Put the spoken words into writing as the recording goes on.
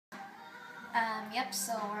Yep,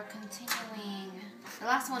 so we're continuing. The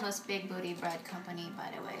last one was Big Booty Bread Company, by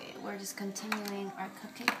the way. We're just continuing our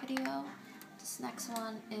cupcake video. This next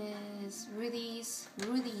one is Ruthie's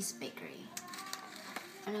Bakery.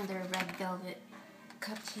 Another red velvet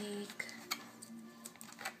cupcake.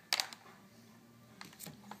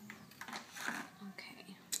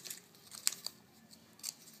 Okay.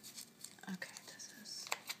 Okay,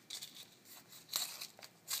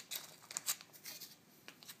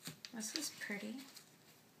 this is pretty.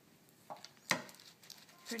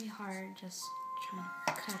 Pretty hard just trying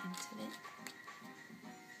to cut into it.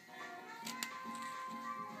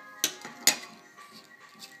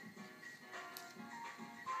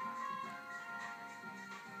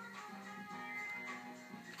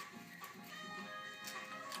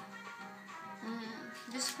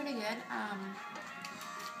 This is pretty good.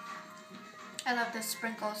 I love the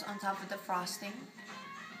sprinkles on top of the frosting.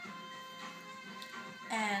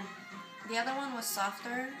 And the other one was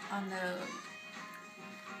softer on the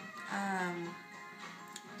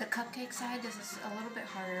cupcake side. This is a little bit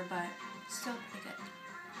harder, but still pretty good.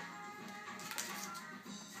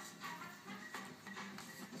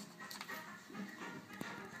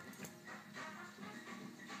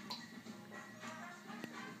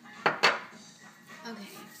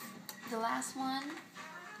 Okay, the last one.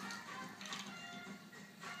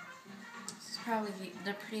 This is probably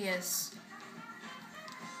the prettiest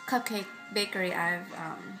cupcake bakery I've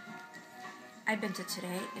been to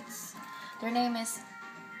today. Their name is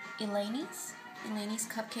Elainie's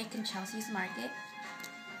Cupcake in Chelsea's Market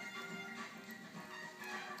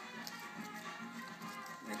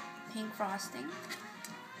with pink frosting.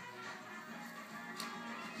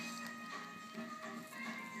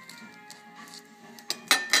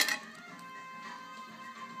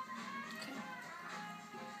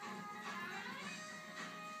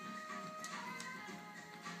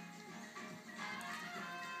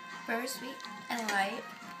 Very sweet and light.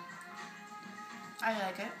 I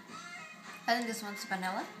like it. I think this one's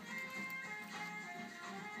vanilla.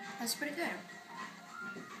 That's pretty good.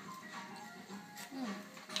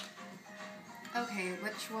 Okay,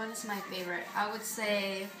 which one is my favorite? I would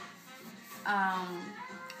say I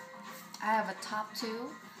have a top two.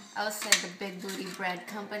 I would say the Big Booty Bread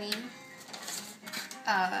Company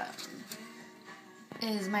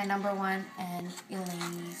is my number one, and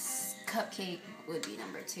Elainie's Cupcake would be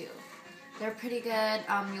number two. They're pretty good.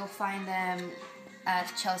 You'll find them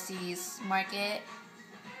at Chelsea's Market.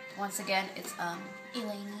 Once again, it's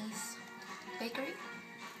Elainie's Bakery.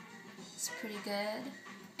 It's pretty good,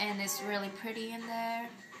 and it's really pretty in there.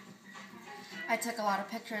 I took a lot of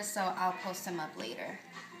pictures, so I'll post them up later.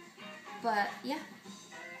 But yeah,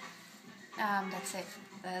 that's it.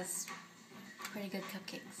 That's pretty good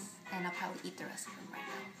cupcakes, and I'll probably eat the rest of them.